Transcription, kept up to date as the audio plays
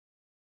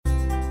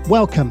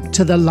Welcome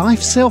to the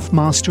Life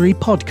Self-Mastery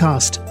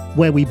Podcast,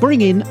 where we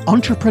bring in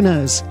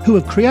entrepreneurs who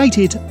have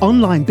created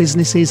online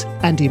businesses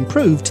and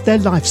improved their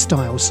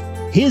lifestyles.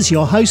 Here's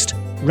your host,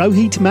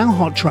 Rohit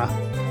Malhotra.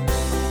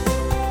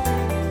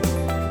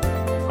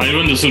 Hi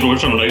everyone, this is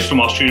Rohit from Life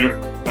Self-Mastery,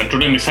 and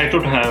today I'm excited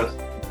to have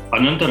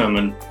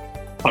Anantaraman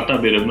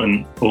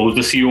Pattabiraman, who is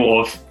the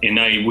CEO of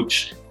NI,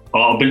 which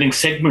are building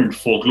segment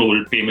for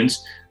global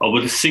payments.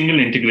 With a single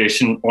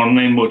integration,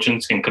 online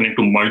merchants can connect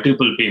to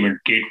multiple payment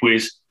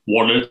gateways,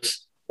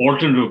 wallets,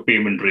 alternative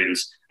payment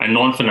rails, and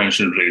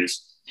non-financial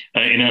rails.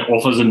 It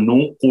offers a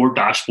no-code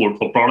dashboard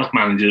for product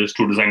managers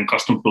to design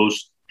custom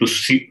flows to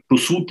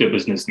suit their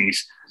business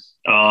needs.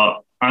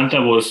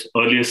 Anta was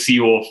earlier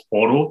CEO of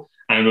Oro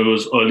and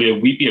was earlier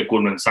VP at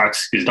Goldman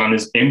Sachs. He's done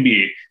his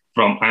MBA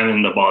from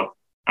Ahmedabad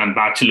and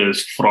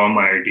bachelor's from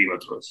IIT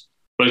Madras.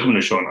 Welcome to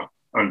the show now,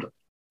 Anta.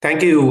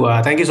 Thank you.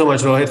 Thank you so much,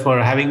 Rohit, for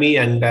having me,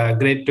 and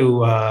great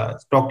to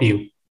talk to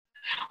you.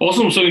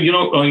 Awesome. So, you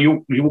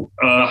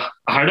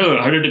had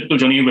a typical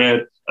journey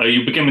where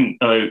you became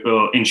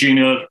an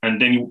engineer,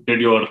 and then you did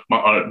your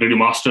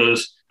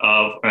master's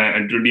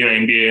and did your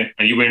MBA,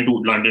 and you went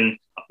to London.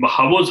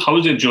 How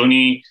was your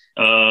journey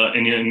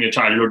in your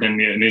childhood and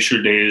your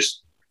initial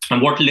days,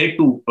 and what led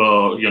to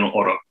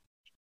Oro?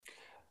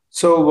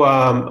 So,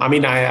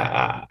 when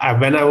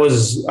I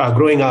was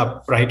growing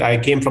up, right, I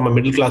came from a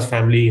middle-class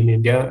family in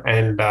India,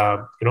 and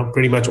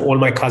pretty much all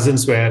my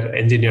cousins were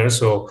engineers.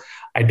 So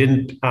I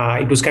didn't.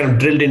 It was kind of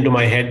drilled into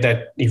my head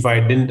that if I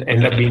didn't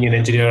end up being an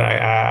engineer,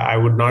 I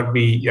would not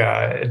be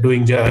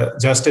doing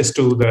justice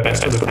to the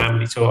rest of the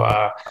family. So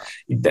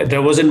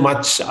there wasn't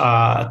much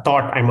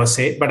thought, I must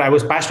say. But I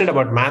was passionate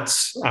about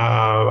maths.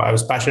 I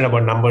was passionate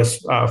about numbers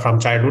from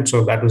childhood.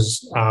 So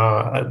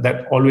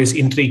that always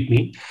intrigued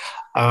me.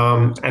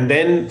 And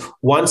then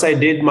once I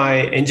did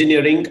my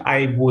engineering,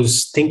 I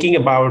was thinking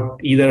about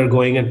either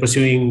going and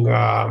pursuing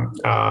a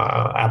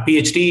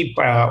PhD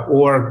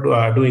or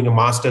doing a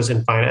master's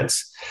in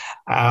finance.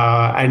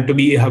 And to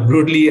be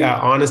brutally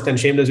honest and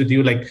shameless with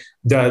you, like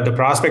the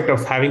prospect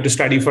of having to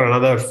study for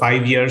another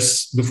 5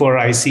 years before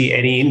I see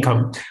any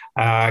income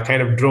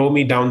kind of drove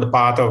me down the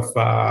path of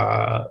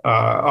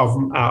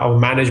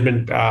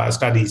management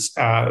studies.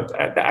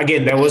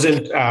 Again, there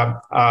wasn't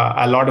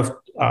a lot of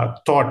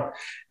thought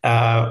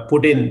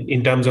put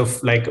in terms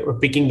of like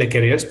picking the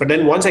careers. But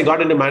then once I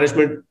got into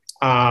management,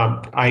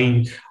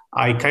 I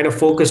kind of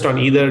focused on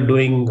either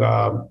doing,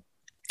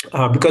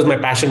 because my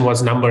passion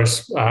was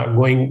numbers,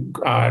 going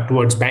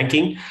towards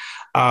banking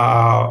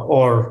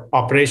or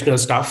operational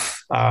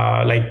stuff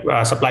like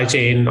supply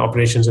chain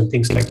operations and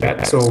things like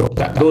that. So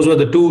those were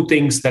the two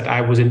things that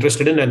I was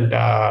interested in. And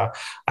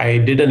I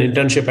did an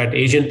internship at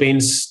Asian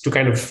Paints to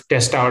kind of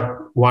test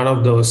out one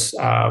of those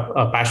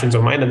passions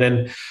of mine. And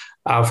then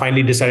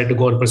finally decided to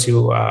go and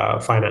pursue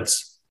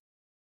finance.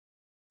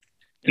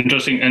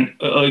 Interesting. And,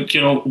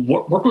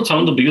 what were some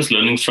of the biggest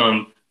learnings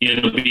from,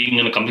 being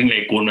in a company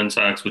like Goldman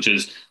Sachs, which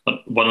is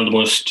one of the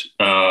most,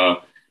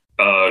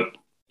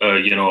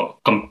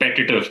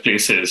 competitive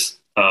places.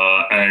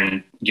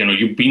 And,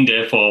 you've been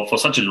there for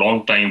such a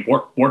long time.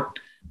 What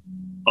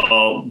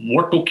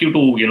took you to,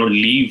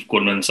 leave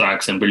Goldman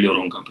Sachs and build your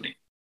own company?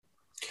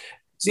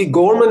 See,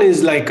 Goldman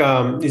is like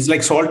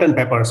salt and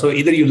pepper. So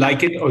either you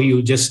like it or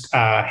you just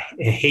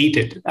hate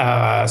it.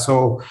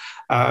 So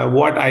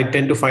what I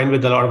tend to find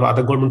with a lot of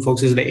other Goldman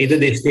folks is that either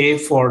they stay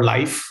for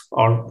life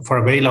or for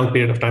a very long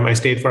period of time. I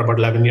stayed for about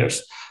 11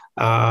 years.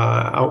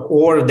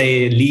 Or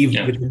they leave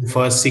within the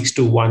first 6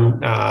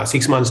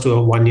 months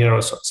to 1 year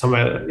or so,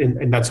 somewhere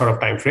in that sort of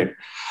time frame.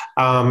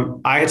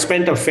 I had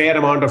spent a fair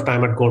amount of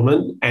time at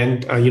Goldman,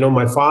 and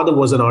my father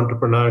was an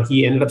entrepreneur.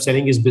 He ended up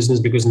selling his business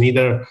because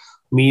neither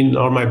me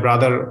nor my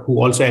brother, who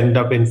also ended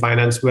up in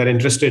finance, were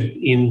interested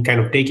in kind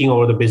of taking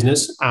over the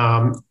business.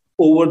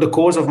 Over the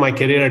course of my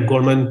career at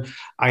Goldman,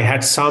 I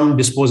had some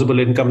disposable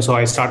income, so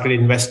I started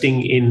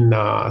investing in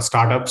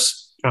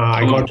startups.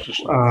 I got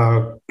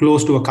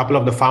close to a couple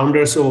of the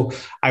founders, so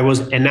I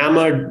was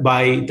enamored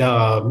by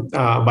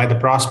the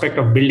prospect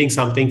of building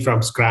something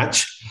from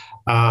scratch.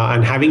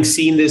 And having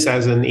seen this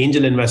as an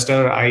angel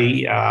investor,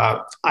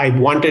 I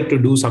wanted to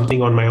do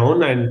something on my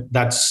own, and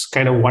that's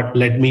kind of what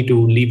led me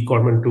to leave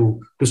Goldman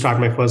to start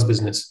my first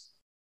business.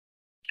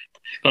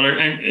 Got it.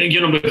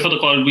 And before the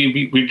call,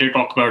 we did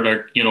talk about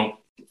that.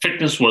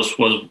 Fitness is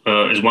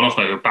one of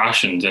my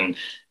passions, and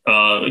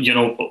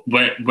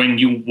when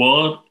you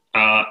were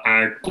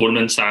at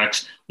Goldman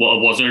Sachs,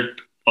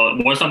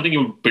 was something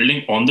you were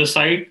building on the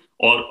side?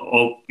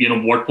 Or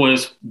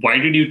why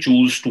did you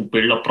choose to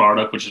build a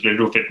product which is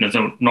related to fitness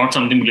and not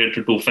something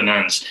related to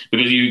finance?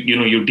 Because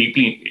you're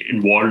deeply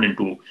involved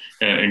into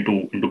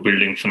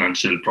building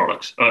financial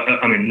products.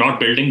 Not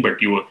building,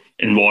 but you were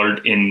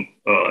involved in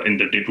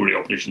the day-to-day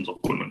operations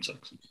of Goldman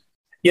Sachs.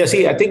 Yeah,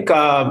 see, I think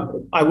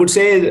I would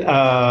say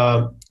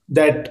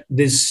that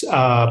this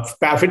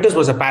fitness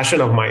was a passion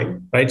of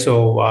mine, right?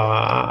 So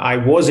I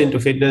was into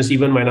fitness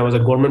even when I was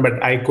at Goldman, but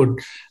I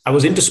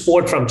was into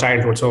sport from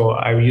childhood. So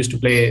I used to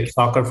play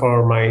soccer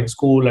for my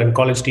school and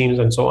college teams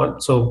and so on.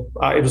 So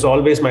it was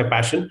always my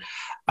passion.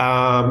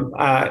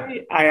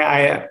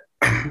 I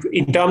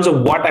in terms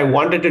of what I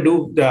wanted to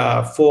do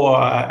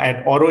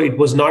at Oro, it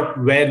was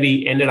not where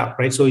we ended up,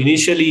 right? So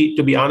initially,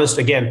 to be honest,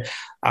 again,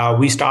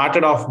 we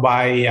started off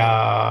by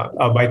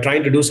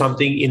trying to do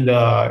something in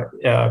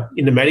the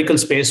medical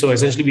space. So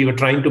essentially, we were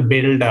trying to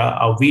build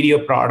a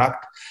video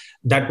product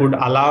that would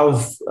allow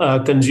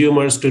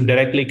consumers to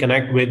directly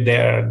connect with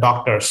their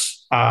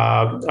doctors.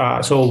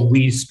 So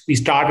we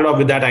started off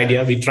with that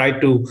idea. We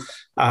tried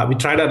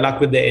our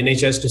luck with the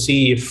NHS to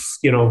see if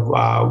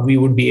we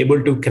would be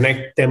able to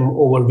connect them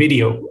over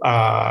video,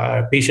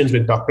 patients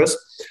with doctors.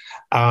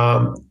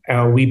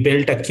 We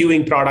built a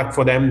queuing product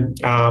for them,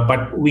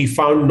 but we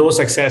found no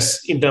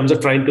success in terms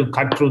of trying to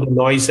cut through the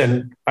noise,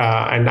 and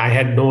I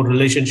had no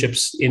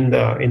relationships in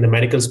the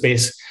medical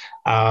space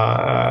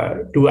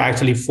to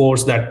actually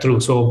force that through.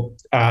 So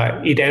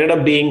it ended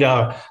up being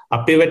a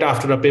pivot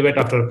after a pivot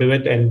after a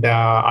pivot, and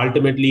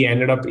ultimately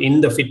ended up in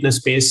the fitness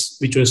space,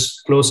 which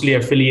was closely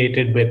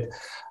affiliated with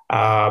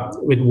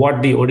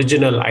what the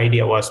original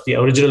idea was. The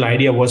original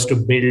idea was to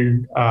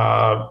build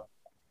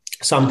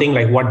something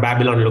like what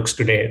Babylon looks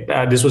today.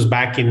 This was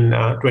back in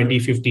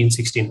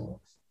 2015-16.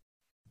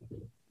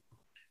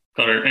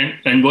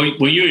 Correct. And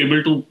were you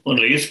able to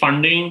raise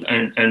funding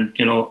and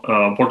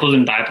what was the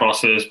entire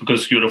process?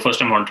 Because you're a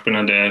first-time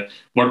entrepreneur there.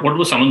 What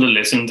were some of the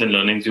lessons and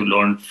learnings you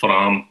learned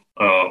from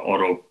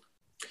Oro?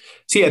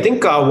 See, I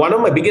think one of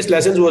my biggest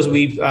lessons was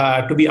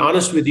to be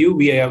honest with you,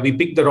 we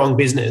picked the wrong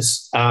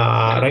business,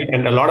 right?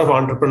 And a lot of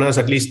entrepreneurs,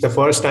 at least the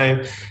first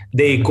time,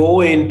 they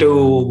go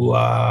into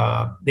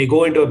a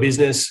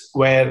business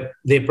where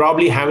they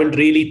probably haven't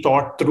really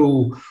thought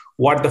through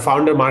what the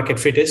founder market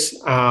fit is.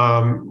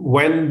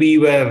 When we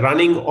were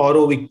running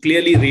Oro, we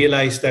clearly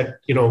realized that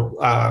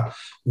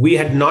we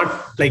had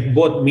not, like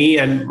both me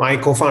and my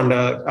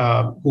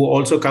co-founder, who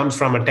also comes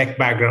from a tech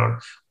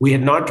background, we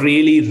had not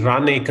really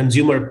run a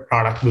consumer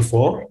product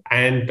before.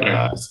 And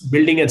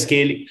building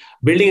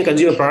a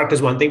consumer product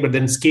is one thing, but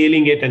then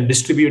scaling it and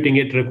distributing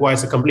it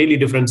requires a completely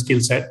different skill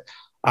set,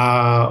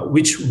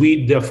 which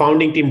the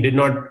founding team did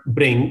not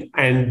bring.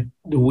 And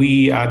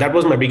that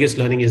was my biggest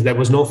learning, is there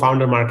was no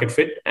founder market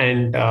fit.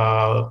 And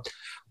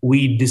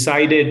we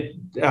decided,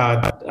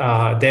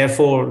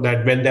 therefore,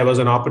 that when there was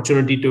an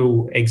opportunity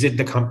to exit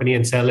the company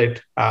and sell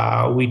it,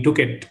 we took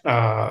it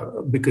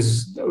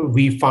because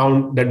we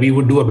found that we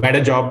would do a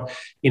better job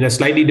in a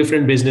slightly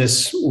different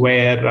business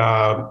where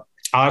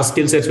our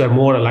skill sets were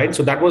more aligned.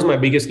 So that was my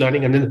biggest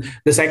learning. And then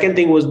the second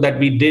thing was that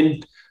we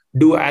didn't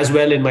do as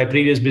well in my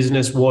previous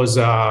business was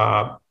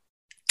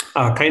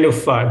kind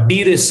of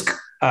de-risk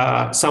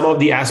some of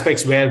the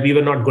aspects where we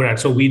were not good at.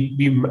 So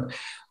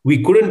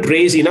we couldn't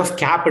raise enough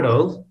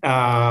capital.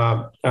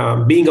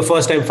 Being a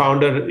first-time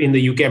founder in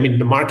the UK, I mean,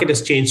 the market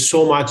has changed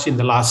so much in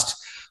the last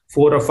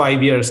 4 or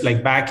 5 years.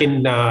 Like back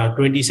in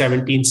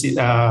 2017,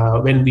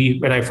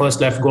 when I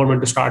first left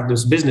Gorman to start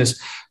this business,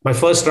 my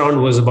first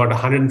round was about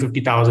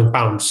 150,000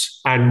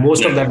 pounds. And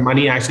most of that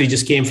money actually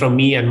just came from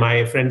me and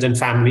my friends and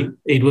family.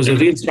 It was a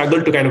real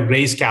struggle to kind of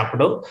raise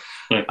capital.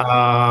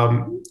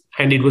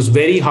 And it was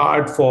very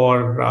hard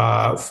for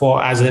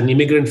as an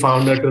immigrant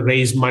founder to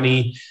raise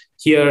money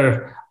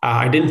here.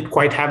 I didn't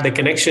quite have the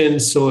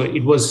connections, so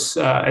it was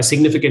a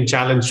significant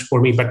challenge for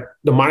me. But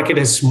the market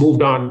has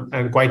moved on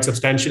and quite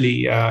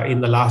substantially in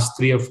the last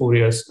 3 or 4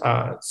 years.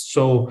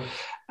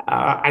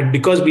 And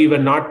because we were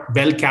not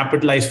well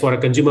capitalized for a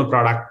consumer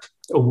product,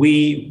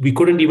 we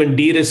couldn't even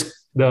de-risk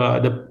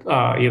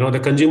the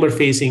consumer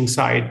facing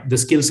side, the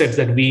skill sets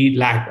that we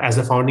lacked as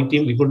a founding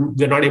team.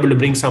 We're not able to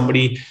bring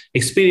somebody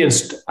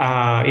experienced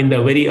in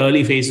the very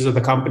early phases of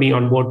the company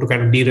on board to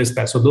kind of de-risk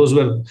that. So those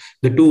were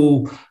the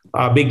two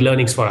big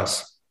learnings for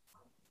us.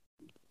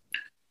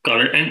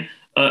 Got it. And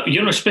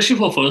especially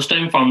for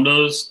first-time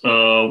founders,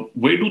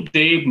 where do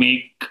they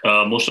make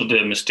most of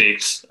their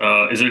mistakes?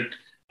 Is it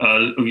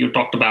you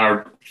talked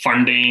about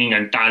funding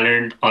and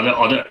talent?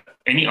 Are there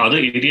any other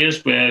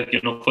areas where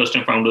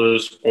first-time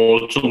founders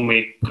also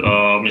make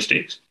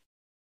mistakes?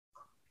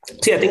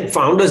 See, I think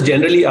founders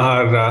generally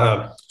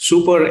are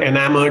super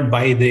enamored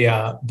by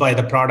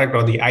the product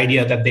or the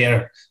idea that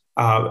they're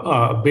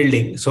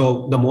building.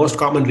 So the most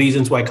common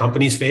reasons why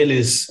companies fail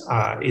is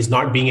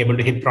not being able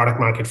to hit product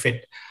market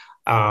fit,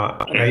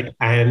 right?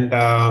 And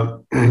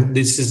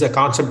this is a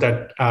concept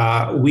that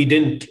we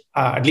didn't,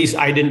 at least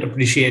I didn't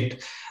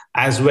appreciate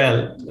as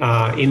well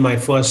in my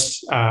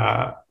first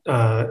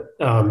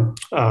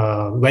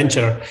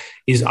venture.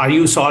 Is, are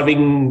you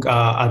solving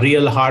a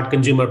real hard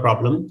consumer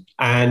problem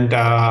and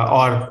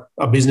or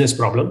a business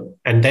problem?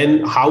 And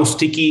then how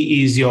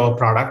sticky is your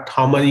product?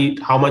 How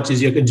much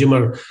is your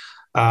consumer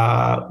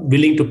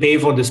willing to pay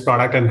for this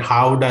product, and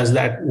how does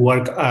that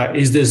work?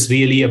 Is this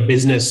really a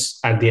business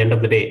at the end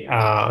of the day,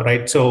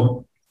 right?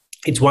 So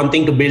it's one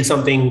thing to build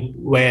something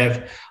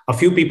where a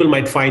few people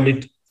might find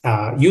it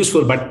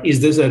useful, but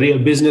is this a real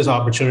business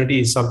opportunity?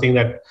 Is something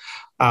that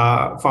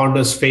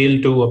founders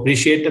fail to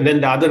appreciate. And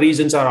then the other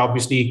reasons are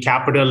obviously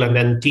capital and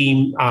then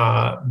team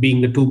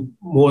being the two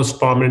most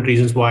prominent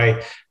reasons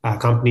why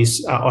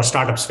companies or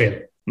startups fail.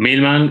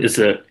 Mailman is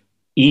a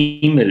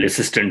email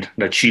assistant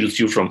that shields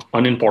you from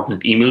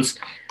unimportant emails,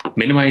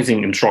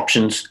 minimizing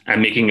interruptions,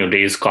 and making your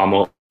days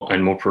calmer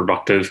and more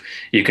productive.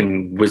 You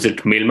can visit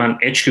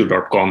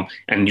mailmanhq.com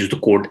and use the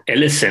code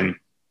LSM,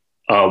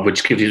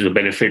 which gives you the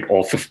benefit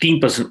of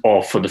 15%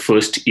 off for the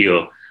first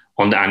year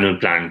on the annual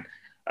plan,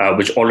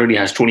 which already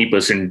has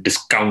 20%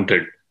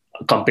 discounted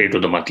compared to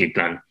the monthly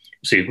plan.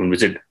 So you can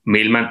visit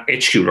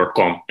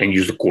mailmanhq.com and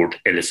use the code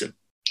LSM.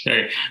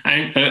 Right.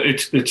 And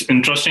it's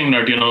interesting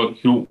that,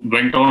 you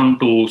went on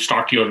to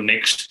start your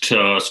next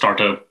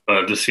startup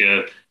this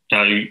year.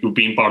 You've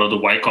been part of the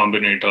Y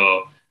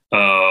Combinator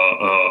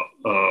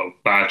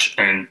batch.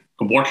 And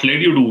what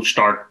led you to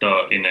start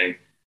INAI?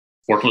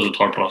 What was the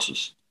thought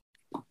process?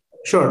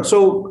 Sure.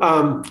 So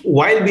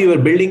while we were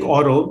building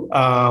Oro,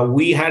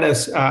 we had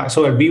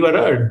we were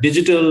a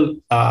digital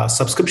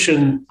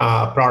subscription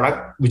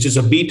product, which is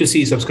a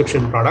B2C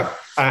subscription product,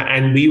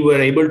 and we were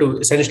able to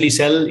essentially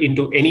sell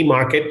into any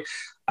market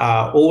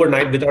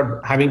overnight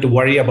without having to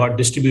worry about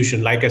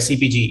distribution like a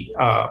CPG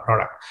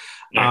product.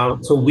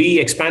 So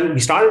we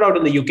started out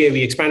in the UK,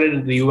 we expanded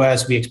into the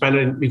US, we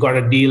got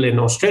a deal in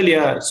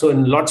Australia, so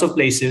in lots of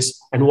places.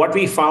 And what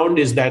we found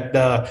is that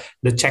the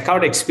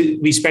checkout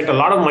experience, we spent a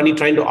lot of money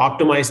trying to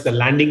optimize the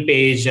landing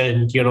page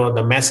and,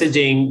 the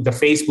messaging, the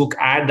Facebook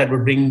ad that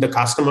would bring the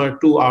customer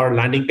to our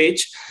landing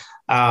page.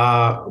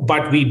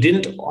 But we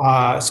didn't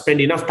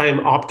spend enough time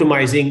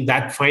optimizing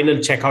that final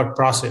checkout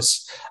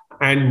process.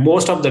 And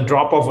most of the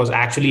drop-off was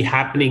actually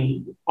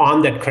happening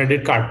on that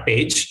credit card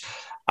page.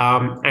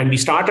 And we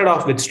started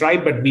off with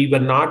Stripe, but we were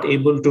not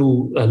able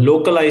to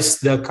localize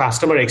the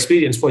customer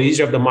experience for each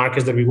of the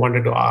markets that we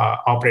wanted to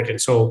operate in.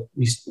 So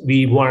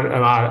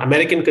our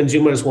American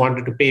consumers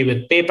wanted to pay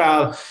with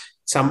PayPal.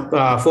 Some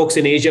folks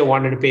in Asia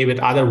wanted to pay with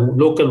other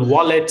local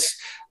wallets.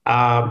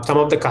 Some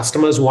of the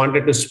customers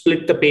wanted to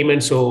split the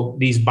payment. So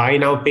these buy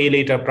now, pay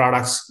later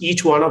products,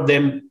 each one of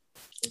them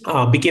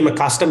became a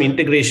custom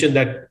integration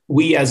that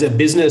we as a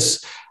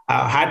business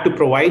had to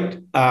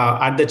provide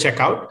at the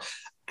checkout.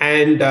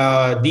 And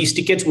these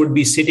tickets would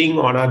be sitting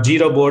on our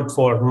Jira board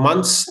for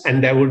months,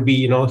 and there would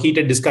be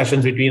heated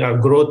discussions between our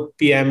growth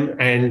PM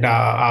and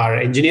our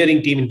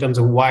engineering team in terms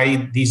of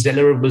why these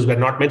deliverables were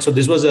not met. So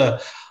this was a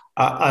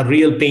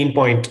real pain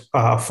point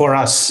for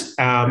us.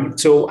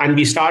 And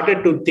we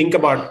started to think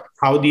about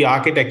how the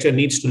architecture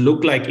needs to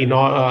look like in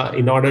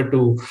order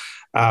to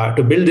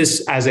build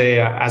this as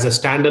a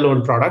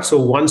standalone product. So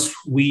once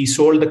we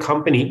sold the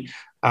company,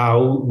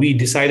 we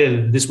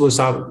decided this was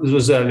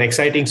an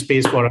exciting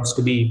space for us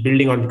to be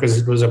building on,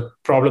 because it was a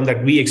problem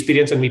that we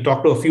experienced, and we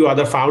talked to a few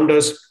other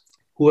founders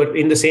who were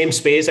in the same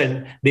space,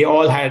 and they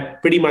all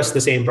had pretty much the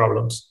same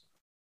problems.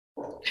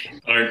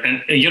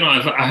 And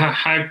I've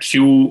had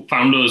few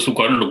founders who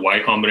got into Y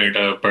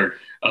Combinator,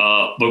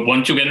 but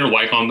once you get into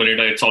Y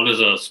Combinator, it's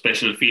always a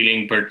special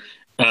feeling. But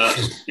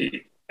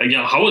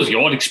how was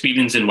your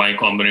experience in Y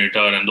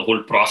Combinator and the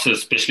whole process,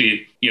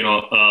 especially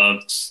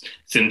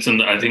since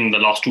I think the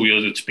last 2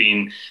 years it's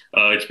been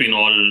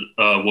all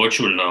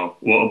virtual now.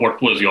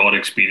 What was your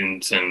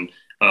experience? And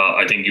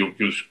I think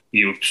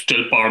you're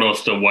still part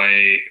of the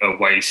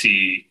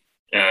YC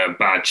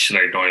batch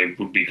right now. You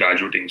would be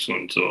graduating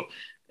soon, so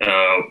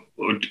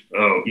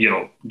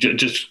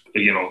just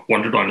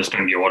wanted to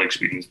understand your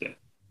experience there.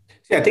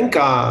 I think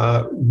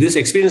this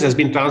experience has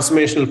been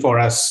transformational for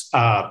us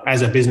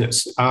as a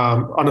business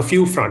on a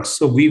few fronts.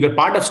 So we were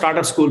part of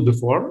Startup School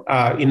before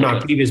in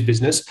our previous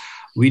business.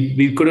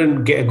 We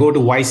couldn't go to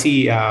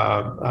YC,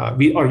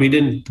 we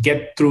didn't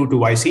get through to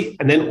YC.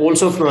 And then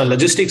also from a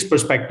logistics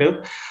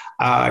perspective,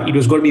 it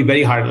was going to be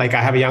very hard. Like,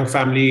 I have a young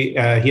family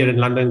here in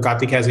London.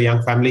 Karthik has a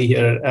young family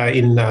here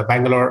in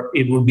Bangalore.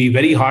 It would be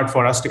very hard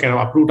for us to kind of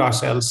uproot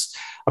ourselves,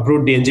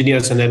 uproot the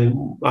engineers, and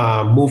then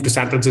move to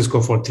San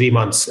Francisco for 3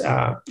 months.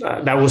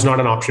 That was not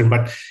an option.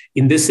 But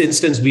in this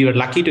instance, we were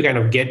lucky to kind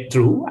of get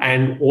through.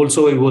 And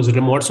also it was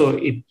remote, so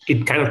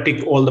it kind of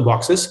ticked all the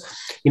boxes.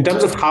 In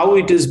terms of how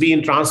it has been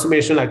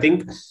transformational, I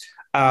think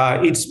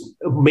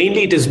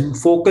it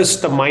has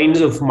focused the minds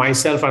of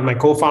myself and my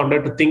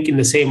co-founder to think in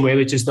the same way,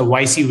 which is the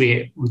YC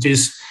way, which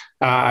is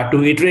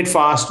to iterate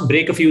fast,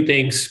 break a few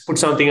things, put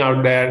something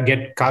out there,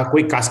 get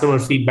quick customer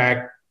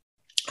feedback,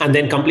 and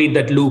then complete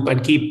that loop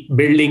and keep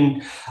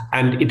building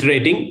and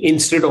iterating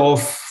instead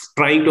of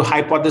trying to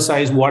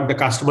hypothesize what the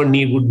customer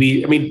need would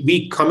be. I mean,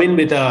 we come in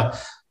with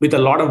a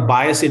lot of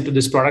bias into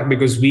this product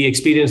because we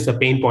experienced the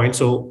pain point.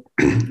 So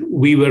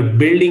we were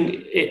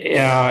building,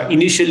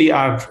 initially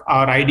our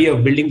idea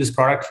of building this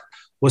product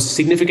was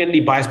significantly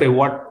biased by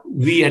what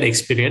we had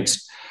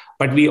experienced.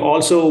 But we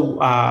also,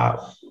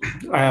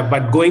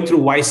 but going through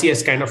YC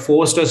has kind of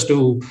forced us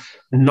to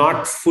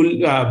not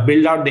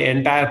build out the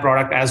entire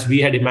product as we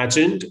had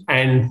imagined,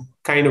 and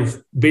kind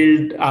of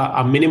build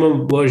a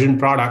minimum version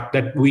product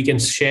that we can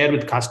share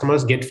with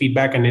customers, get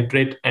feedback and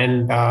iterate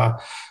and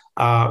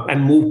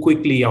move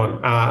quickly on.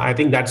 I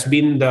think that's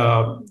been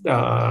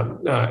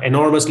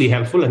enormously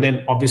helpful. And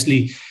then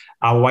obviously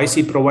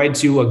YC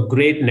provides you a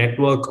great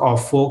network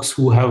of folks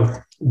who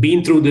have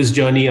been through this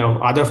journey,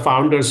 of other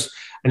founders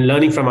and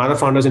learning from other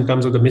founders in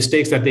terms of the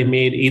mistakes that they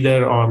made,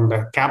 either on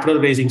the capital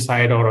raising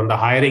side or on the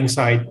hiring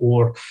side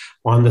or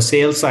on the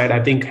sales side,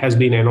 I think has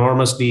been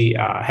enormously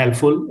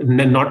helpful. And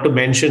then not to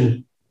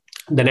mention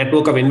the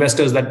network of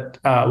investors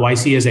that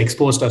YC has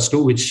exposed us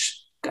to, which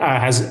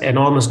has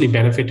enormously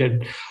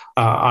benefited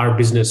our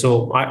business.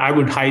 So I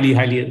would highly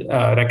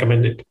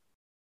recommend it.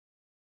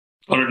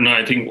 No,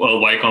 I think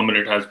Y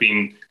Combinator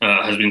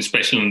has been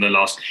special in the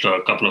last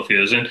couple of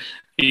years. And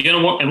I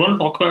want to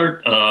talk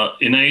about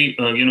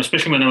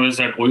especially when I was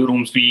at Oyo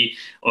Rooms, we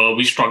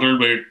struggled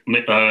with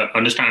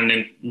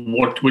understanding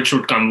which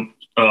should come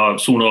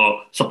sooner,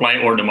 supply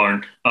or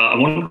demand. I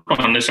want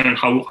to understand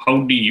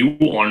how do you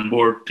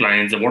onboard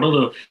clients, and what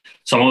are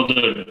some of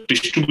the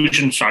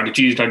distribution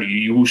strategies that you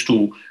use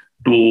to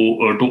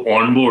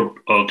onboard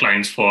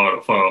clients for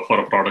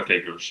a product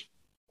like yours?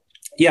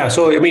 Yeah,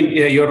 so I mean,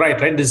 you're right.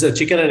 This is a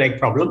chicken and egg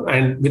problem.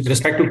 And with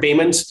respect to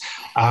payments,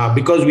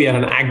 because we are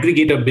an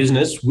aggregator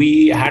business,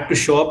 we had to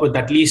show up with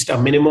at least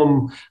a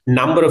minimum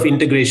number of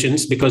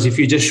integrations. Because if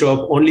you just show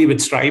up only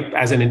with Stripe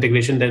as an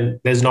integration, then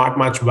there's not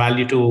much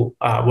value to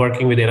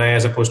working with NI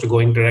as opposed to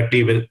going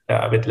directly with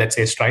let's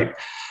say Stripe.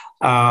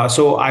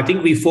 So I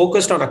think we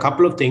focused on a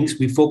couple of things.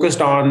 We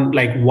focused on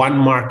like one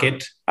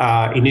market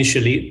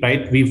initially,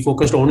 right? We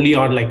focused only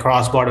on like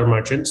cross-border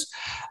merchants,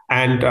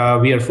 and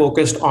we are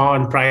focused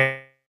on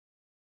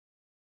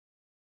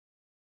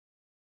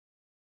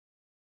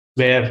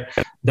where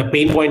the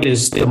pain point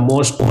is the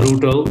most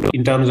brutal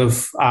in terms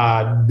of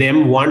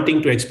them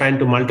wanting to expand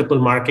to multiple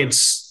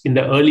markets in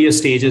the earlier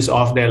stages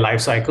of their life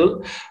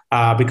cycle,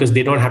 because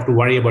they don't have to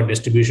worry about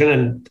distribution,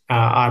 and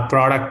our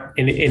product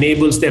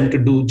enables them to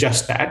do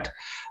just that.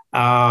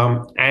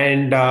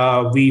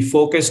 We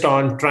focused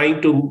on trying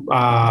to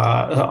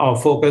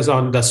focus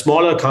on the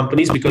smaller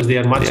companies because they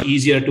are much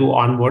easier to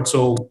onboard.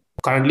 So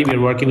currently we're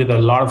working with a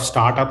lot of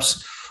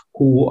startups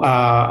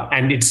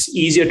and it's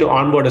easier to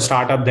onboard a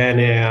startup than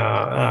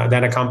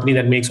a company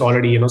that makes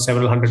already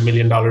several $100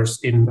 million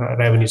in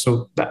revenue.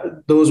 So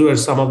those were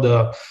some of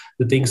the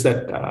things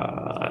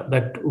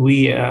that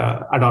we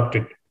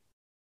adopted.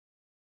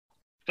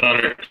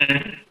 Got it.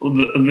 And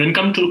when it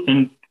came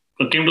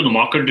to the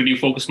market, did you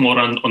focus more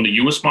on the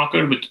US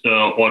market,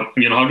 or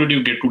how did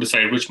you get to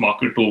decide which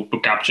market to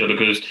capture?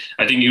 Because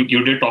I think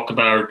you did talk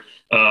about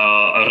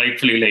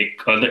rightfully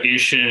the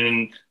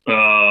Asian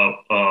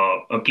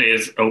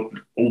players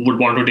would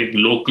want to take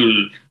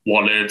local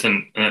wallets,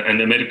 and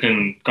the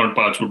American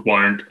counterparts would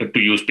want to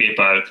use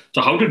PayPal.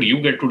 So how did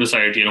you get to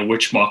decide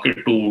which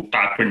market to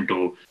tap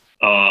into?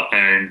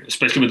 And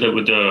especially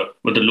with the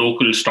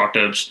local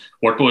startups,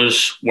 what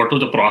was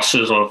the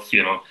process of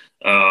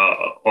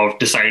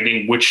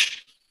deciding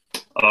which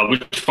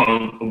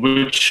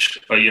founder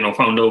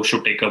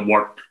should take up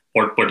what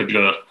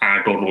particular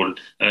hat or role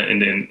in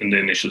the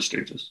initial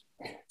stages?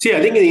 See, I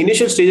think in the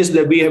initial stages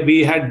that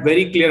we had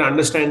very clear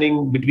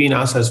understanding between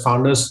us as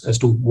founders as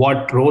to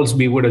what roles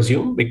we would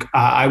assume.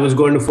 I was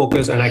going to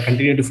focus, and I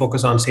continue to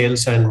focus on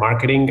sales and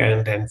marketing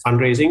and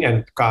fundraising,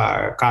 and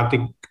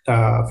Karthik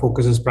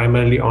focuses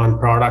primarily on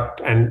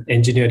product and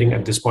engineering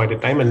at this point in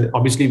time. And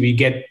obviously we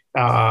kind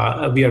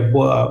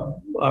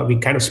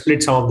of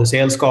split some of the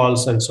sales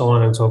calls and so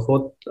on and so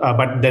forth.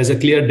 But there's a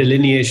clear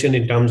delineation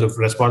in terms of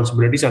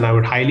responsibilities, and I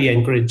would highly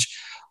encourage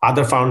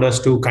other founders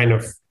to kind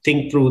of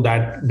think through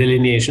that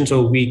delineation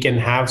so we can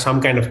have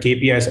some kind of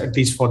KPIs, at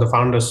least for the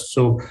founders.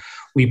 So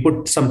we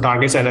put some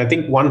targets. And I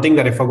think one thing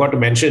that I forgot to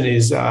mention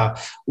is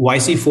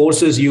YC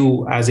forces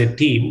you as a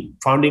team,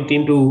 founding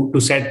team, to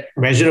set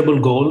measurable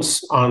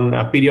goals on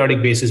a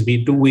periodic basis,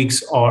 be it 2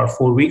 weeks or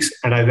 4 weeks.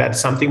 And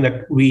that's something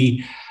that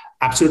we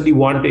absolutely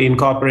want to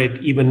incorporate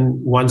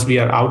even once we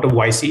are out of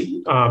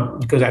YC,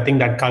 because I think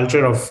that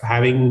culture of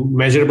having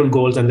measurable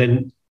goals and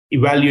then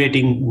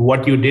evaluating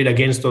what you did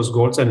against those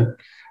goals and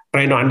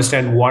trying to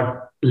understand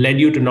what led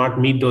you to not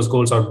meet those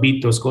goals or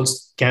beat those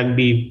goals can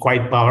be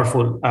quite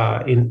powerful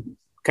in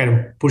kind of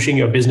pushing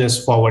your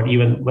business forward,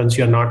 even once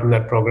you're not in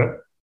that program.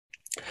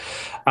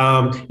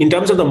 In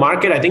terms of the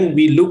market, I think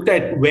we looked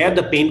at where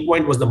the pain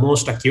point was the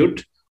most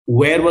acute.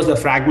 Where was the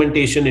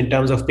fragmentation in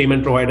terms of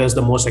payment providers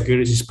the most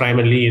acute? Is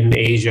primarily in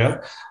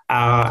Asia.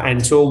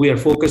 And so we are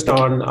focused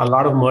on a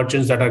lot of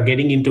merchants that are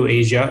getting into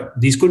Asia.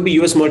 These could be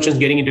US merchants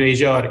getting into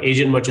Asia or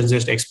Asian merchants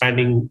just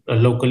expanding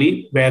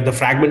locally, where the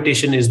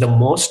fragmentation is the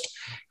most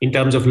in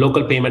terms of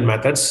local payment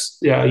methods.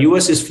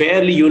 US is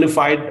fairly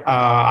unified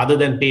other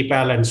than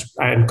PayPal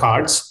and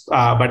cards.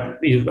 But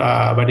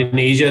in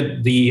Asia,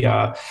 the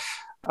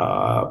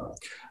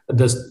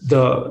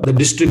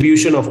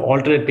distribution of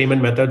alternate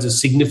payment methods is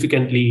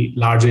significantly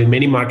larger. In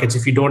many markets,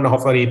 if you don't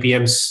offer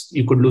APMs,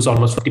 you could lose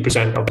almost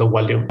 50% of the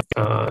volume.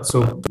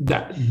 So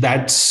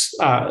that's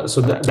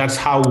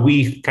how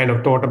we kind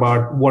of thought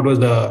about what was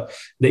the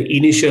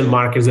initial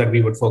markets that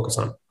we would focus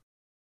on.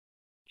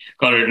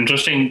 Got it.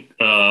 Interesting.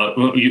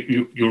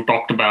 You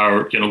talked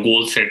about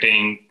goal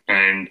setting,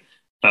 and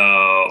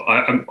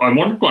I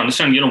wanted to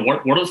understand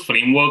what are the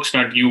frameworks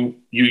that you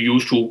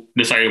use to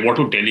decide what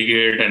to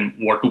delegate and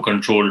what to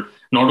control,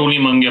 not only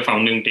among your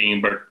founding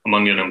team but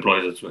among your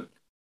employees as well.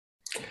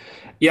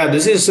 Yeah,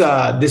 this is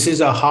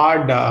a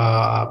hard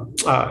that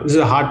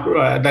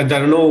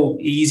there are no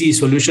easy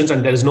solutions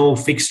and there is no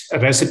fixed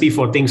recipe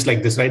for things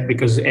like this, right?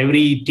 Because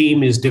every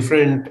team is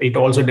different. It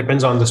also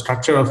depends on the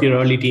structure of your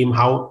early team,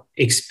 how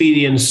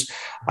experienced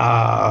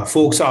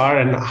folks are,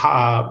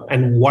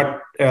 and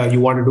what you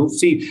want to do.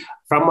 See,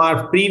 from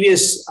our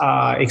previous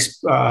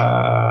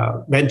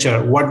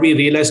venture, what we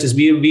realized is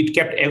we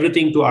kept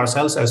everything to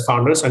ourselves as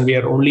founders, and we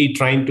are only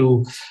trying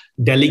to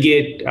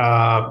delegate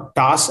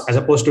tasks as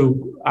opposed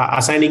to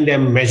assigning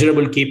them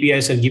measurable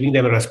KPIs and giving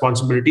them a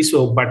responsibility.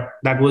 So, but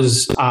that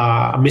was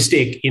a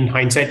mistake in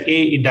hindsight.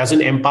 It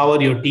doesn't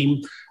empower your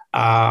team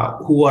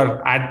who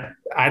are at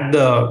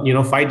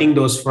the fighting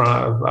those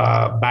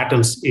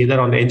battles, either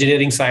on the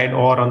engineering side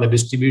or on the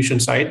distribution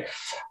side.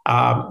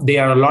 They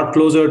are a lot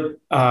closer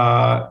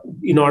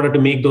in order to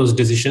make those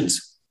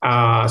decisions.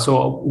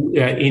 So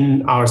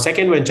in our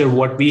second venture,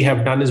 what we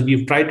have done is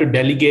we've tried to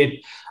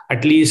delegate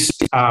at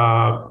least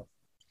a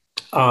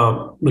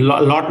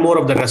lot more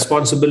of the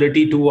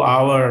responsibility to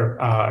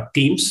our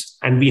teams,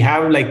 and we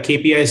have like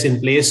KPIs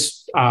in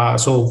place.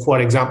 So, for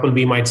example,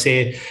 we might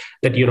say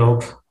that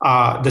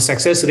the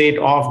success rate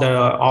of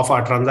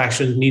our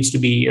transaction needs to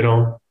be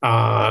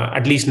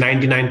at least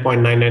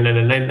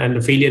 99.9999, and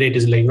the failure rate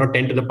is 10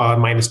 to the power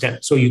minus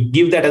 10. So you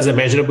give that as a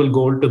measurable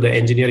goal to the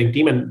engineering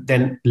team, and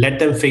then let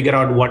them figure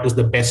out what is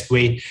the best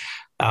way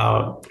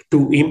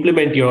to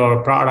implement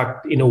your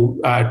product, in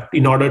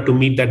order to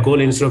meet that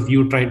goal, instead of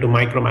you trying to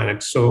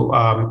micromanage. So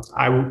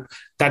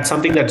that's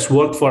something that's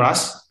worked for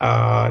us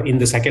in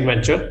the second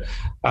venture.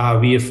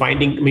 We are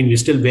finding, we're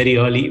still very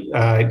early.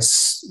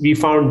 We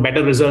found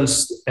better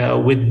results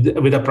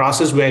with a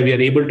process where we are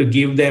able to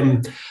give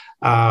them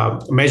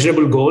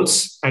measurable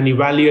goals and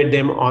evaluate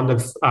them on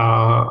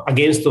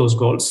against those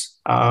goals.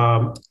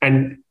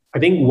 And I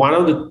think one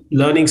of the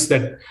learnings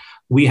that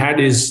we had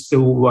is to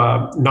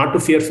not to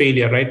fear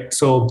failure, right?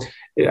 So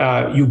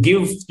you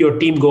give your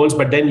team goals,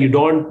 but then you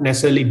don't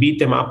necessarily beat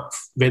them up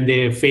when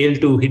they fail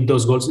to hit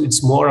those goals.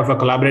 It's more of a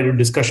collaborative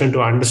discussion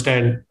to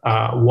understand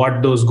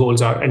what those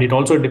goals are. And it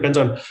also depends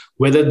on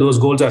whether those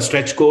goals are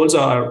stretch goals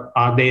or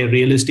are they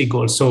realistic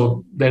goals.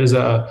 So there is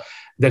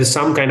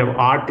some kind of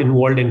art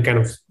involved in kind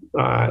of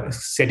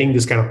setting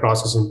this kind of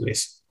process in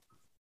place.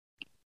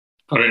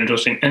 Very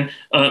interesting. And,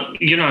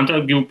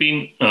 Anta, you've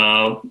been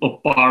a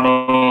part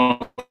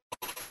of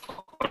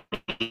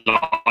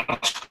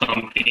large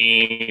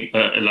company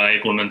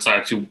like Goldman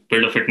Sachs. You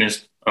build a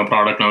fitness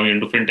product, now you're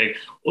into fintech.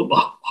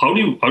 How do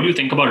you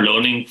think about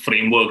learning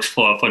frameworks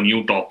for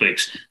new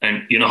topics?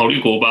 And, how do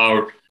you go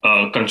about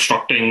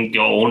constructing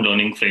your own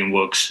learning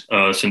frameworks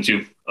since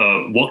you've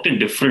worked in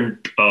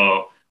different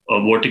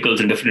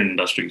verticals in different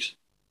industries?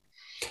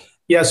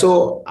 Yeah,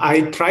 so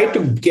I try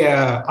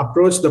to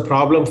approach the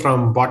problem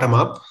from bottom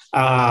up,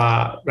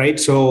 right?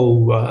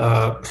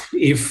 So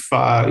if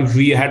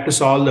we had to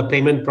solve the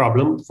payment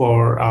problem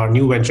for our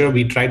new venture,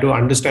 we try to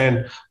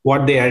understand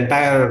what the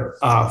entire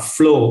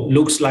flow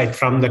looks like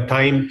from the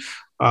time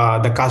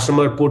the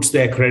customer puts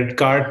their credit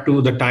card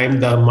to the time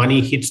the money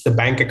hits the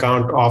bank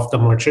account of the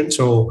merchant.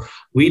 So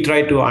we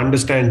try to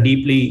understand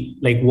deeply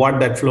like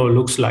what that flow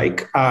looks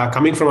like.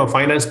 Coming from a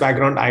finance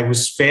background, I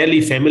was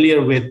fairly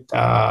familiar with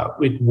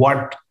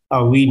what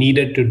we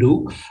needed to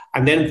do,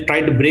 and then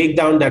try to break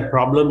down that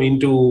problem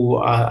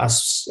into a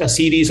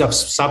series of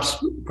sub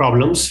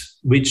problems,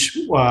 which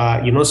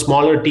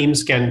smaller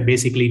teams can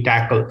basically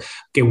tackle.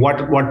 Okay,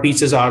 what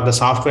pieces are the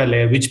software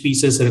layer? Which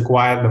pieces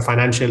require the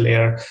financial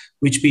layer?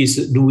 Which piece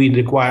do we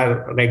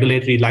require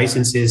regulatory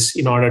licenses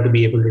in order to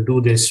be able to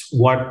do this?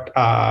 What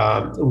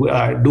are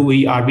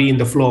we in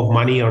the flow of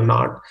money or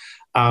not?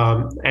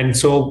 And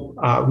so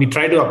we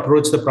try to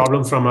approach the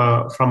problem from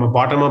a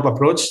bottom-up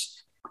approach.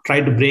 Try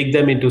to break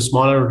them into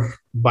smaller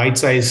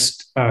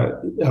bite-sized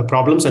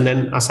problems, and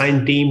then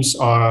assign teams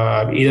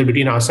either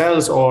between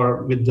ourselves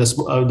or with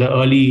the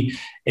early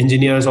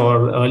engineers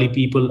or early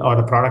people or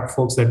the product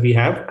folks that we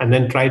have, and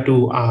then try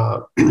to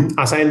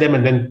assign them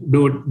and then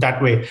do it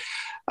that way.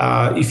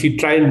 If you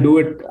try and do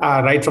it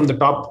right from the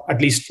top,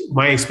 at least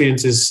my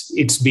experience is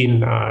it's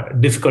been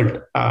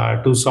difficult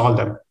to solve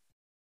them.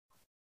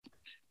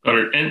 Got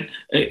it. And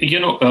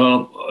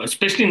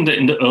especially in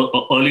the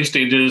early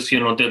stages,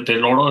 there are a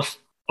lot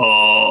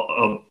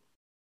of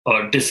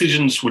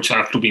decisions which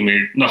have to be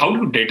made. Now, how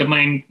do you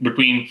determine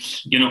between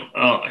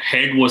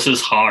head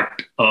versus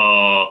heart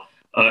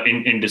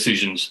in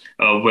decisions?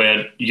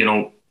 Where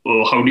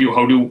how do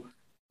you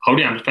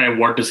amplify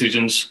what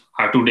decisions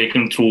have to be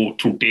taken through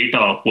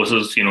data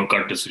versus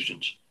gut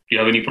decisions? Do you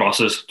have any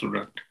process to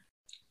that?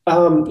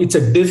 It's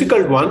a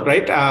difficult one,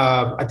 right?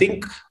 I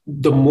think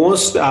the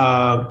most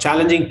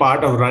challenging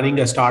part of running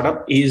a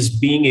startup is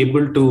being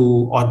able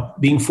to, or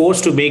being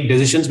forced to make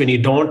decisions when you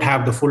don't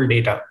have the full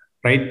data,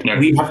 right? Yeah.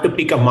 We have to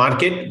pick a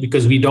market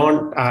because we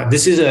don't.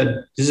 This is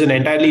an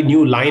entirely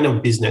new line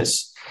of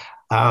business.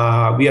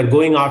 We are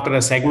going after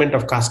a segment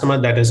of customer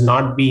that has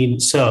not been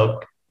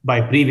served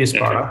by previous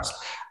products,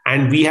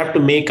 and we have to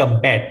make a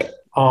bet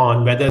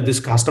on whether this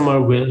customer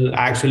will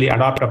actually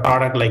adopt a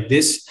product like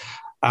this.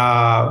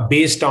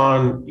 based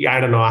on, I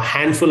don't know, a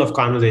handful of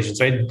conversations,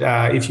 right?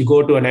 If you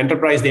go to an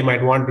enterprise, they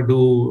might want to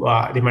do,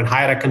 they might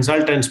hire a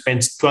consultant,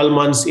 spend 12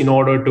 months in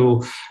order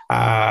to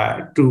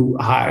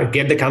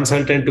get the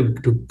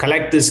consultant to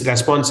collect these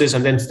responses,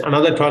 and then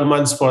another 12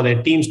 months for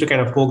their teams to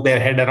kind of poke their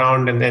head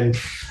around. And then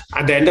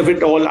at the end of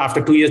it all,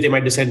 after 2 years, they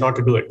might decide not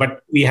to do it.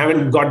 But we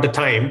haven't got the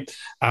time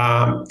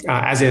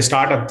as a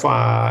startup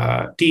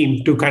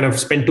team to kind of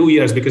spend 2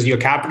 years because your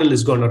capital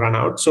is going to run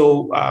out.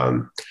 So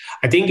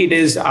I think it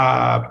is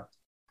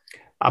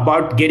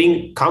about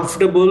getting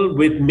comfortable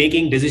with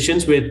making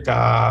decisions with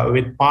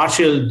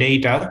partial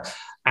data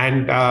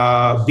and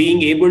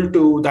being able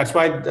to. That's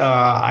why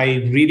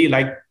I really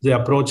like the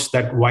approach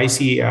that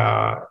YC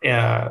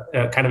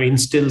kind of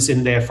instills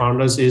in their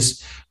founders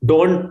is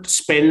don't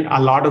spend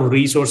a lot of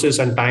resources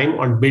and time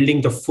on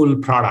building the full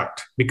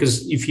product,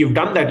 because if you've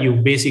done that,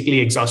 you've basically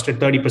exhausted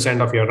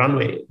 30% of your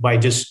runway by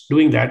just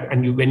doing that.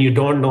 And when you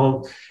don't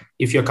know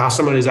if your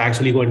customer is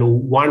actually going to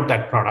want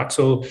that product.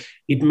 So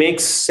it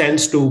makes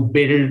sense to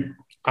build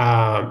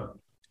not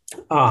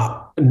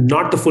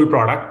the full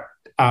product,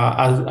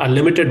 a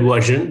limited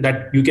version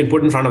that you can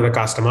put in front of the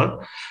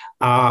customer,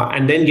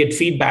 and then get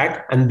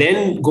feedback, and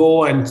then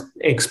go and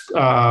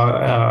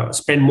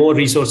spend more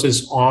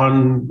resources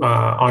on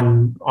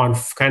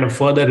kind of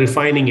further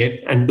refining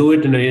it and do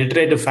it in an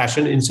iterative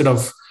fashion instead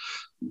of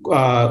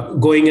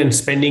going and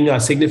spending a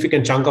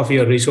significant chunk of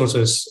your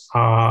resources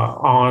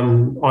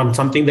on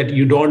something that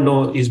you don't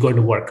know is going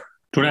to work.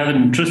 Today, I have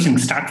an interesting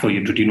stat for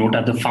you to denote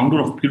that the founder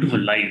of Beautiful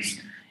Lives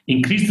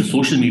increased the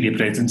social media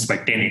presence by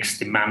 10x.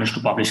 They managed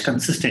to publish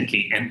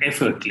consistently and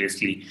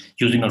effortlessly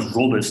using a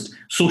robust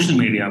social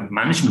media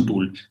management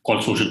tool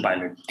called Social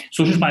Pilot.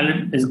 Social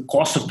Pilot is a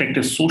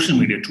cost-effective social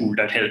media tool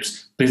that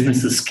helps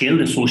businesses scale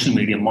their social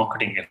media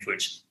marketing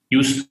efforts.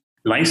 Use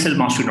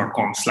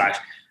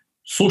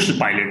livesellmastery.com/social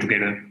pilot to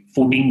get a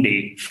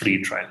 14-day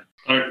free trial.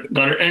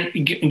 Got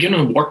it.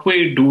 And what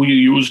way do you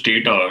use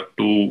data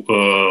to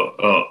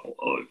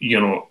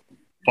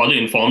further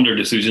inform the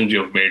decisions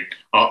you have made?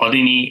 Are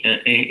there any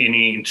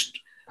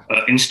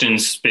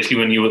instance, especially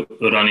when you're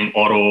running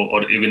Oro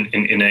or even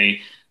in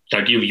a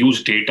that you've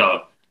used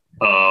data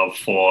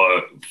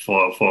for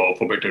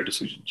better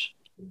decisions?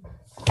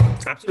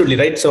 Absolutely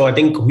right. So I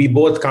think we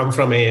both come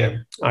from a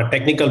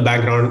technical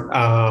background.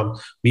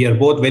 We are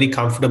both very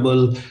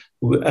comfortable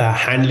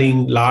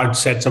handling large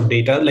sets of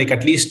data. Like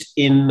at least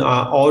in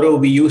Oro,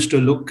 we used to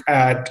look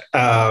at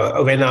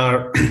how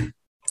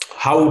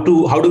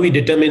do we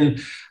determine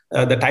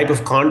the type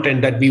of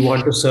content that we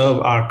want to serve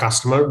our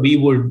customer. We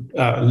would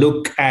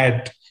look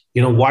at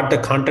what the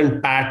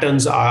content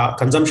patterns are,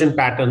 consumption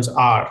patterns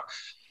are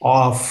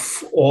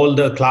of all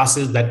the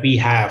classes that we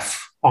have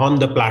on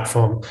the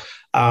platform,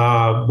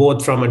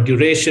 both from a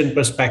duration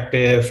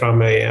perspective,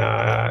 from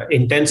a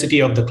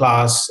intensity of the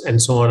class,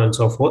 and so on and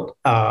so forth,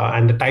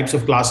 and the types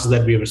of classes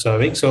that we were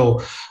serving.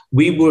 So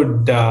we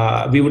would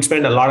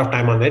spend a lot of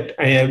time on it.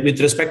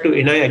 With respect to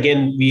Inai,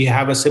 again, we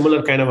have a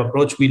similar kind of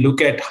approach. We look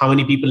at how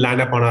many people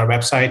land up on our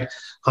website,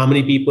 how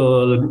many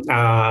people,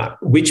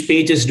 which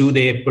pages do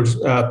they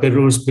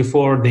peruse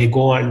before they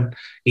go and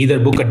either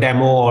book a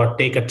demo or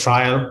take a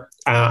trial.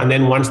 And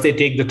then once they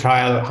take the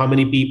trial, how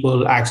many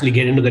people actually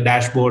get into the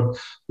dashboard?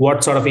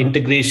 What sort of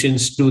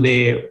integrations do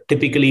they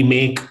typically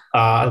make?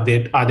 Are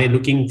they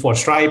looking for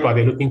Stripe? Are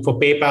they looking for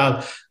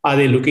PayPal? Are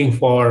they looking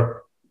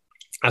for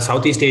a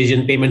Southeast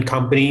Asian payment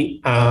company?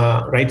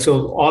 Right.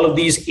 So all of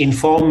these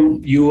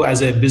inform you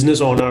as a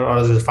business owner or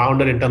as a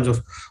founder in terms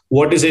of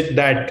what is it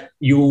that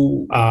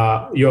you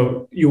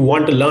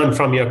want to learn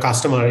from your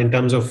customer in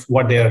terms of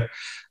what they're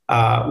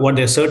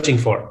searching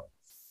for.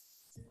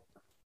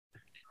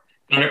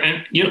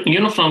 And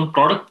from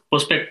product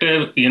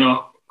perspective,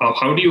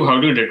 how do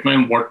you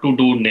determine what to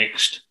do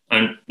next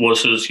and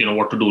versus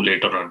what to do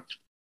later on?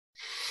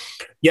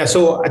 Yeah,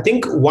 so I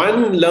think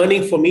one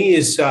learning for me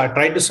is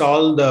try to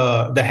solve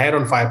the hair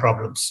on fire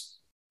problems,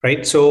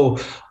 right? So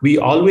we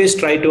always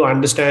try to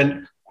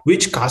understand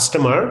which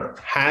customer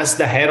has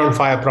the hair on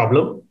fire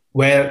problem,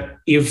 where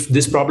if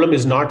this problem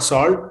is not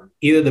solved,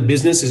 either the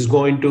business is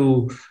going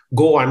to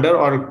go under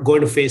or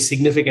going to face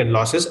significant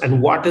losses,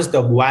 and what is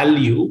the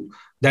value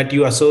that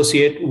you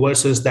associate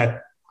versus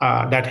that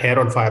hair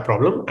on fire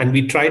problem. And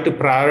we try to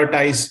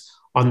prioritize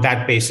on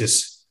that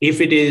basis.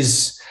 If it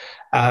is,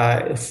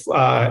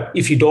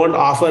 if you don't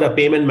offer a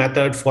payment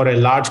method for a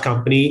large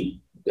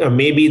company,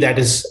 maybe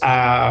that's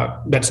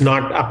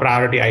not a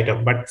priority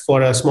item. But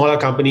for a smaller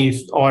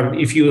company, or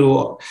if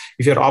you're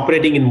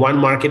operating in one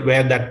market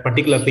where that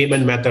particular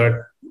payment method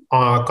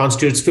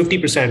constitutes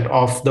 50%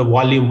 of the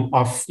volume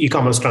of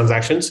e-commerce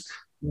transactions,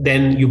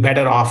 then you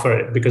better offer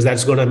it, because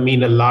that's going to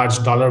mean a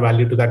large dollar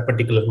value to that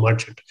particular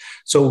merchant.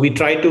 So we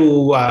try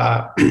to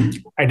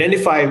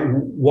identify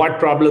what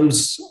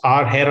problems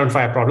are hair on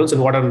fire problems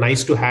and what are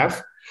nice to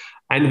have.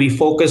 And we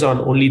focus on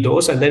only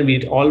those. And then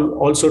we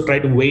also try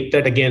to weight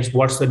that against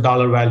what's the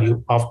dollar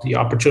value of the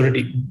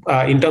opportunity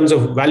in terms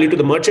of value to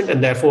the merchant,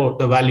 and therefore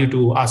the value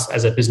to us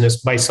as a business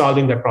by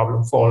solving that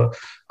problem for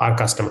our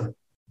customer.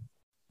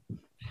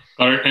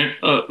 And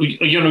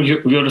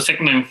you're a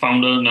second-time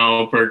founder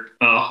now, but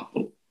how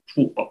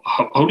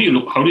do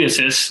you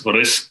assess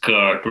risk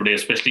today?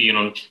 Especially,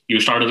 you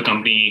started the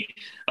company,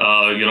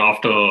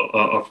 after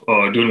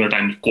during the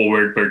time of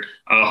COVID. But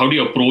how do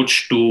you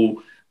approach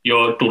to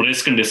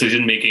risk and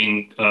decision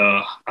making?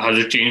 Has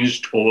it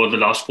changed over the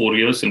last 4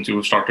 years since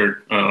you started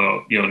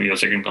your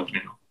second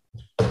company now?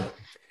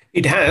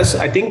 It has.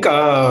 I think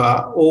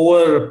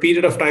over a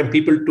period of time,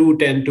 people too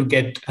tend to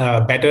get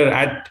better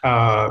at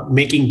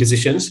making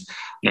decisions.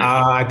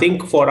 Yeah. I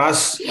think for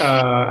us,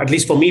 at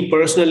least for me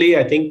personally,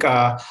 I think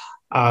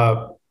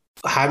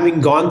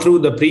having gone through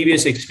the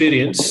previous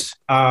experience,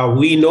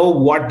 we know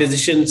what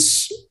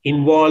decisions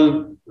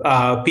involve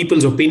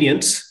people's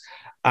opinions.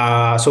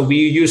 So we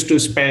used to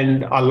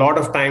spend a lot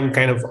of time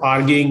kind of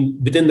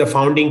arguing within the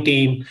founding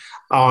team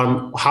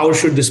on how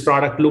should this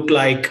product look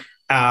like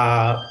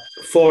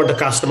for the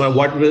customer,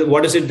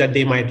 what is it that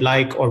they might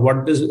like, or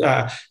what is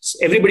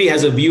everybody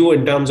has a view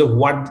in terms of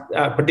what,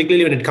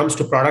 particularly when it comes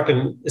to product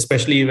and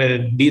especially when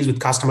it deals with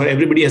customer,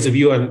 everybody has a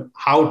view on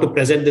how to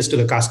present this to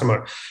the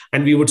customer.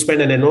 And we would spend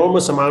an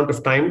enormous amount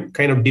of time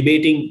kind of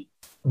debating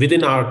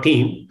within our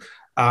team,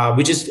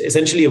 which is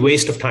essentially a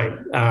waste of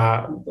time,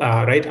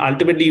 right?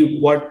 Ultimately,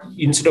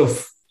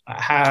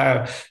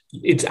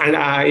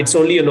 it's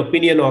only an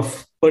opinion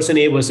of person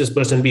A versus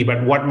person B,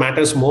 but what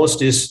matters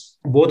most is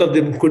both of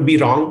them could be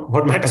wrong.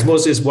 What matters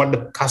most is what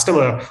the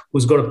customer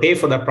who's going to pay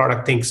for that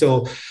product thinks.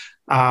 So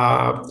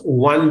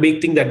one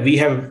big thing that we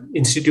have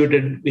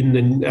instituted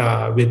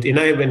with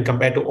Inai when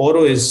compared to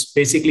Oro is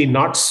basically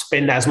not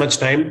spend as much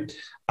time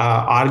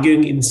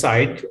arguing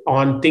inside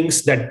on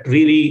things that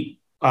really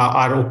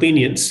are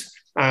opinions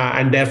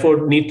and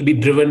therefore need to be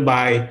driven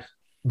by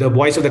the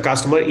voice of the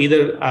customer,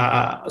 either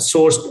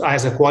sourced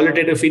as a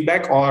qualitative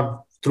feedback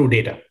or through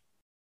data.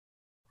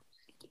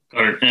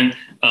 Correct. And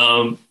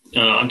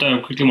Anta,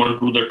 I quickly want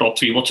to do the top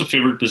 3. What's your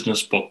favorite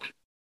business book?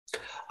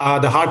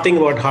 The Hard Thing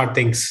About Hard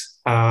Things.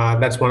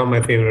 That's one of my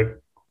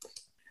favorite.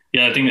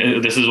 Yeah, I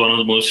think this is one of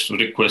the most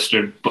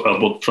requested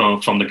book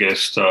from the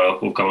guests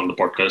who come on the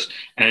podcast.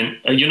 And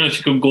if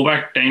you could go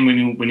back time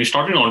when you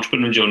started an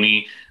entrepreneurial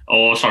journey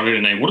or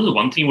started Inai, what is the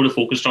one thing you would have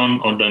focused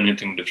on or done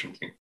anything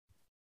differently?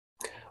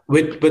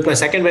 With my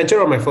second venture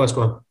or my first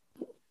one?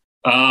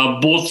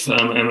 Both.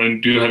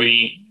 Do you have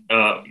any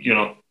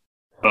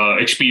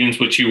experience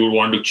which you would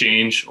want to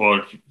change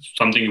or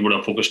something you would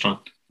have focused on?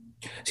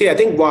 See, I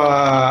think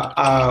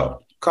a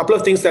couple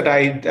of things that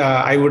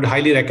I would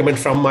highly recommend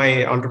from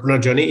my entrepreneur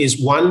journey is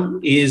one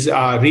is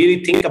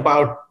really think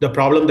about the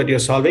problem that you're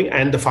solving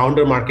and the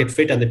founder market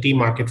fit and the team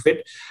market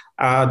fit.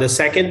 The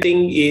second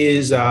thing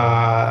is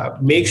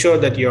make sure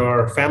that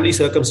your family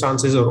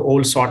circumstances are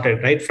all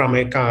sorted, right? From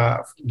you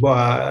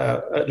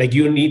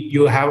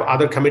have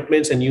other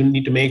commitments and you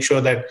need to make sure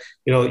that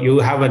you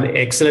have an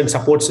excellent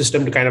support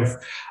system to kind of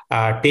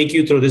take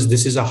you through this.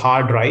 This is a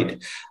hard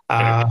ride.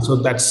 So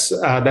that's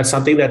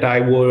something that I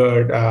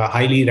would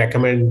highly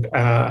recommend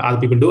other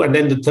people do. And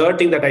then the third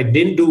thing that I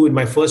didn't do in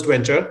my first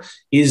venture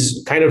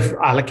is kind of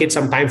allocate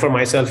some time for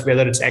myself,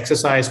 whether it's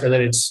exercise,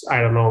 whether it's,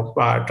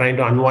 trying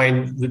to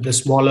unwind with a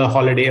smaller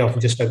holiday of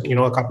just a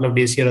couple of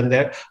days here and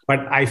there.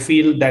 But I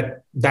feel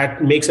that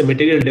makes a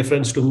material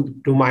difference to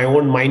my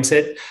own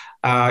mindset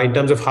in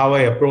terms of how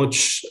I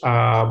approach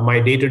my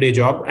day-to-day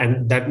job.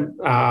 And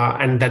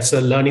that's a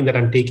learning that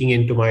I'm taking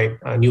into my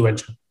new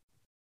venture.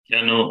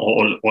 Yeah, no,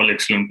 all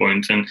excellent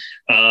points. And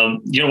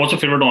what's your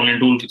favorite online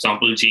tool? For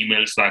example,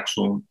 Gmail, Slack,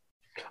 Zoom,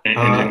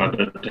 anything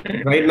other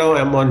thing? Right now,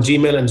 I'm on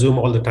Gmail and Zoom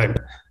all the time.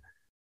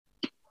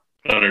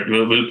 All right,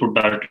 we'll put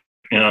that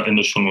in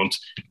the show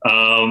notes.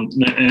 And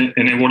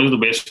what is the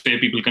best way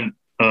people can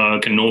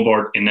know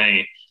about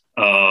Inai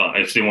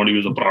if they want to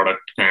use a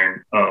product?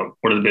 And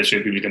what is the best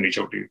way people can reach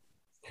out to you?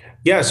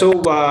 Yeah.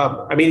 So,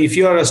 if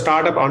you are a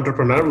startup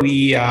entrepreneur,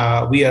 we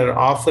are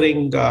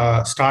offering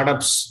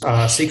startups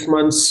 6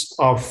 months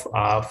of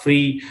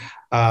free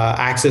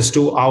access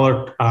to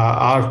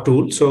our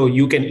tool. So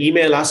you can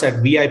email us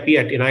at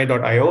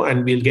vip@inai.io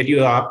and we'll get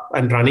you up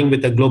and running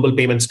with a global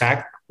payment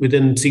stack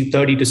within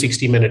 30 to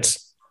 60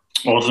 minutes.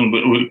 Awesome.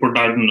 We'll put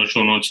that in the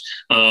show notes.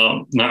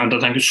 Anta,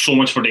 thank you so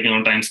much for taking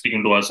our time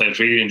speaking to us. I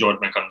really enjoyed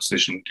my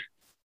conversation with you.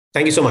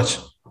 Thank you so much.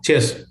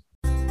 Cheers.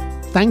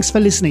 Thanks for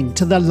listening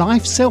to the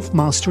Life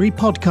Self-Mastery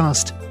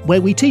podcast, where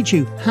we teach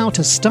you how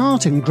to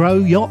start and grow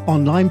your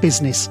online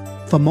business.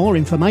 For more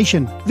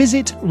information,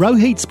 visit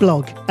Rohit's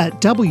blog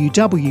at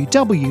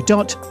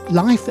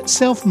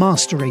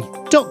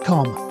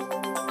www.lifeselfmastery.com.